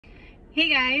Hey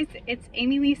guys, it's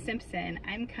Amy Lee Simpson.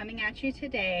 I'm coming at you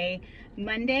today,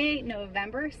 Monday,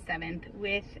 November 7th,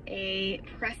 with a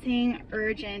pressing,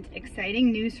 urgent,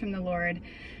 exciting news from the Lord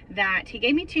that He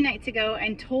gave me 2 nights ago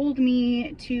and told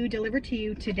me to deliver to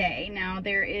you today. Now,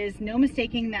 there is no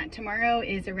mistaking that tomorrow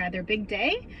is a rather big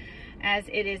day, as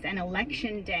it is an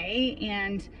election day,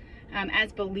 and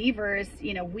as believers,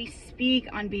 we speak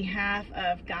on behalf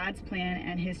of God's plan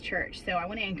and His church. So I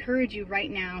want to encourage you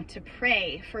right now to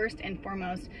pray first and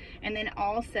foremost, and then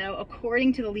also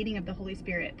according to the leading of the Holy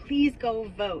Spirit. Please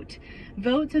go vote.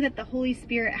 Vote so that the Holy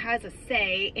Spirit has a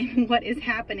say in what is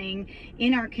happening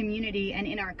in our community and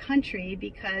in our country,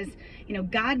 because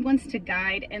God wants to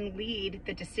guide and lead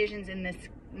the decisions in this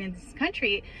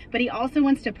country, but He also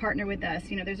wants to partner with us.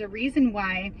 There's a reason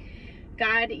why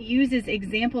God uses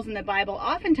examples in the Bible,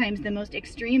 oftentimes the most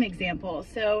extreme examples.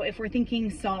 So if we're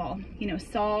thinking Saul,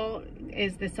 Saul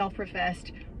is the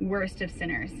self-professed worst of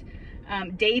sinners.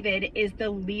 David is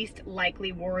the least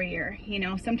likely warrior.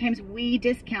 Sometimes we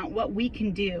discount what we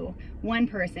can do, one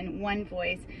person, one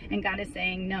voice, and God is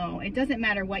saying, no, it doesn't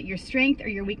matter what your strength or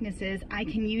your weakness is. I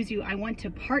can use you. I want to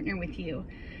partner with you.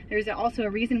 There's also a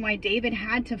reason why David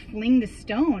had to fling the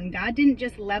stone. God didn't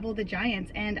just level the giants.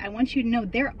 And I want you to know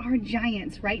there are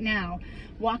giants right now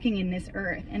walking in this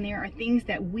earth. And there are things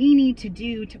that we need to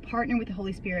do to partner with the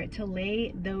Holy Spirit to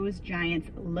lay those giants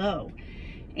low.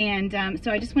 And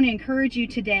so I just want to encourage you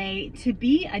today to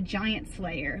be a giant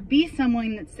slayer. Be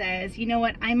someone that says, you know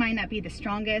what, I might not be the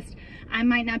strongest, I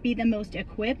might not be the most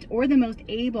equipped or the most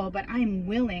able, but I'm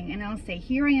willing. And I'll say,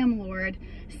 here I am, Lord,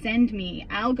 send me.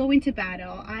 I'll go into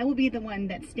battle. I will be the one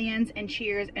that stands and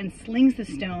cheers and slings the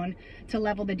stone to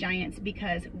level the giants,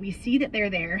 because we see that they're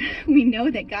there. We know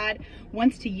that God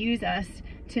wants to use us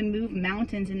to move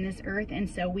mountains in this earth, and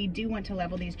so we do want to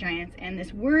level these giants. And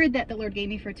this word that the Lord gave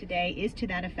me for today is to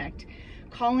that effect,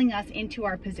 calling us into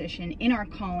our position, in our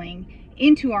calling,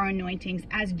 into our anointings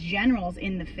as generals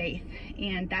in the faith.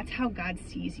 And that's how God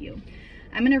sees you.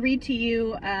 I'm going to read to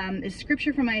you a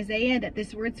scripture from Isaiah that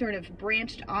this word sort of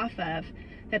branched off of,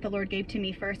 that the Lord gave to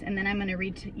me first, and then I'm going to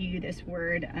read to you this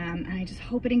word. And I just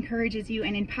hope it encourages you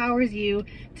and empowers you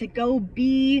to go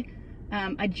be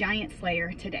a giant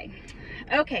slayer today.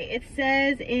 Okay, it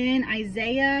says in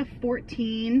Isaiah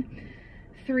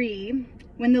 14:3,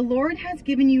 when the Lord has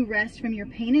given you rest from your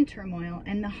pain and turmoil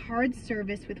and the hard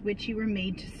service with which you were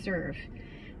made to serve,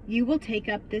 you will take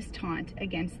up this taunt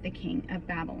against the king of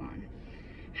Babylon.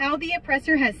 How the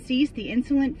oppressor has ceased, the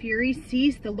insolent fury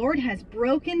ceased. The Lord has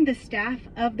broken the staff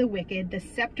of the wicked, the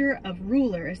scepter of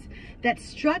rulers that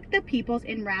struck the peoples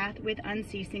in wrath with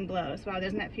unceasing blows. Wow,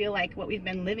 doesn't that feel like what we've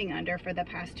been living under for the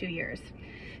past 2 years?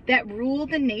 That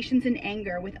ruled the nations in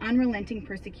anger with unrelenting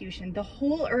persecution. The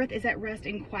whole earth is at rest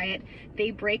and quiet.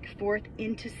 They break forth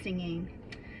into singing.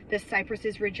 The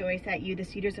cypresses rejoice at you, the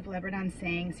cedars of Lebanon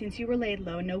saying, since you were laid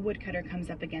low, no woodcutter comes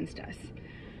up against us.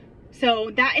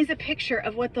 So that is a picture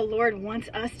of what the Lord wants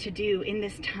us to do in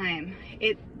this time.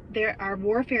 Our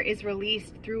warfare is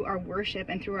released through our worship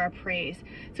and through our praise.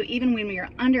 So even when we are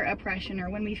under oppression or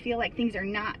when we feel like things are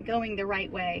not going the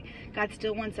right way, God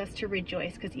still wants us to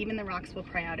rejoice, because even the rocks will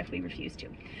cry out if we refuse to.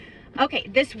 Okay,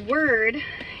 this word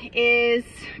is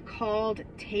called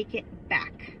take it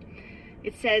back.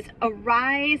 It says,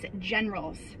 arise,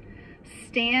 generals.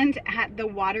 Stand at the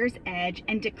water's edge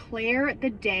and declare the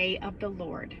day of the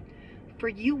Lord. For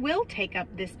you will take up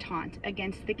this taunt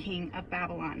against the king of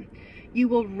Babylon. You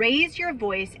will raise your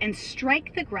voice and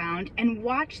strike the ground and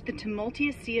watch the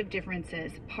tumultuous sea of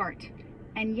differences part,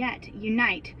 and yet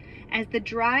unite, as the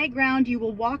dry ground you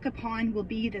will walk upon will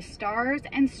be the stars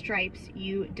and stripes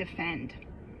you defend.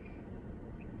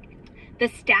 The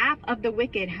staff of the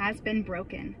wicked has been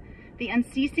broken. The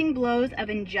unceasing blows of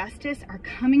injustice are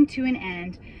coming to an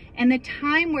end, and the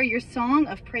time where your song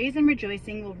of praise and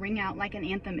rejoicing will ring out like an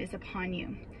anthem is upon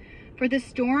you. For the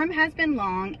storm has been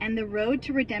long, and the road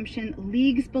to redemption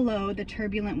leagues below the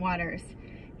turbulent waters.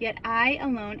 Yet I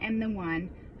alone am the one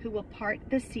who will part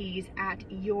the seas at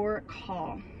your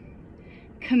call.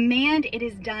 Command, it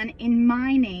is done in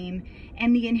my name,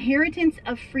 and the inheritance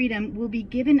of freedom will be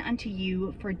given unto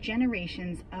you for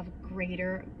generations of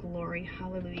greater glory.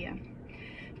 Hallelujah.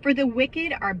 For the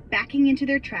wicked are backing into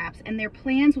their traps, and their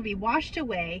plans will be washed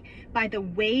away by the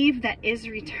wave that is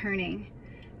returning.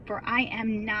 For I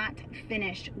am not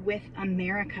finished with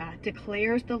America,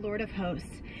 declares the Lord of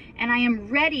hosts, and I am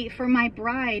ready for my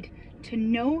bride to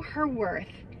know her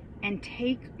worth and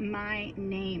take my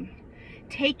name.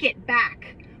 Take it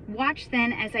back. Watch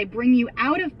then as I bring you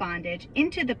out of bondage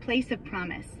into the place of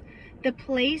promise, the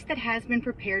place that has been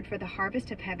prepared for the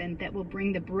harvest of heaven, that will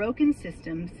bring the broken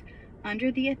systems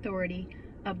under the authority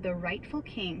of the rightful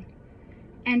king,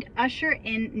 and usher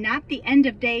in not the end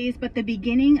of days, but the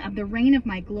beginning of the reign of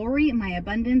my glory, my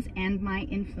abundance, and my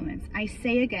influence. I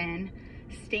say again,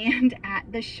 stand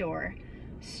at the shore,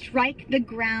 strike the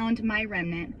ground, my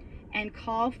remnant, and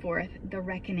call forth the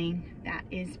reckoning that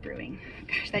is brewing.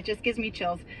 Gosh, that just gives me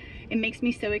chills. It makes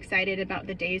me so excited about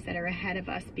the days that are ahead of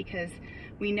us, because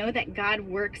we know that God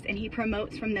works and he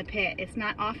promotes from the pit. It's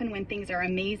not often when things are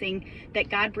amazing that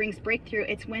God brings breakthrough.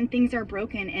 It's when things are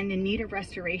broken and in need of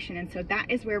restoration. And so that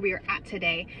is where we are at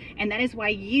today. And that is why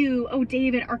you, oh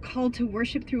David, are called to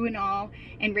worship through it all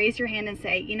and raise your hand and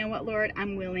say, you know what, Lord,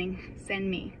 I'm willing, send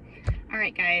me. All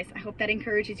right, guys, I hope that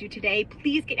encourages you today.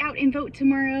 Please get out and vote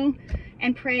tomorrow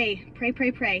and pray, pray,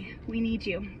 pray, pray. We need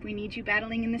you. We need you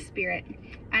battling in the spirit.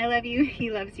 I love you. He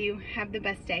loves you. Have the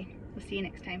best day. We'll see you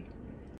next time.